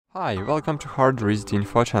Hi, welcome to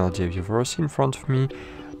HardReset.Info channel viewers. In front of me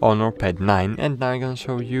Honor Pad 9, and now I'm gonna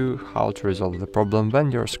show you how to resolve the problem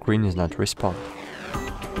when your screen is not responding.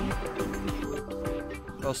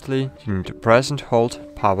 Firstly, you need to press and hold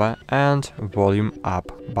power and volume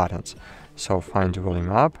up buttons. So find the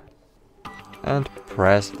volume up and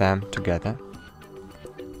press them together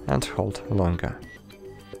and hold longer.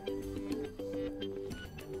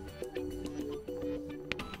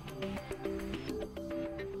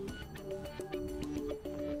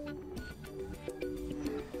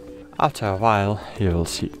 After a while, you will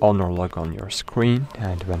see Honor logo on your screen,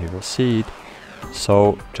 and when you will see it,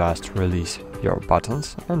 so just release your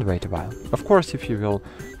buttons and wait a while. Of course, if you will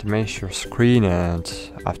diminish your screen and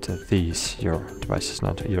after this your device is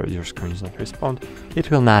not, your screen is not respond, it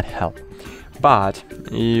will not help. But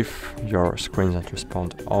if your screen does not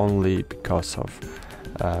respond only because of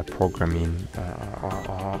programming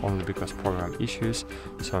or only because program issues,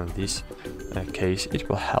 so in this case it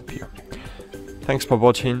will help you. Thanks for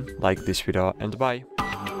watching, like this video and bye!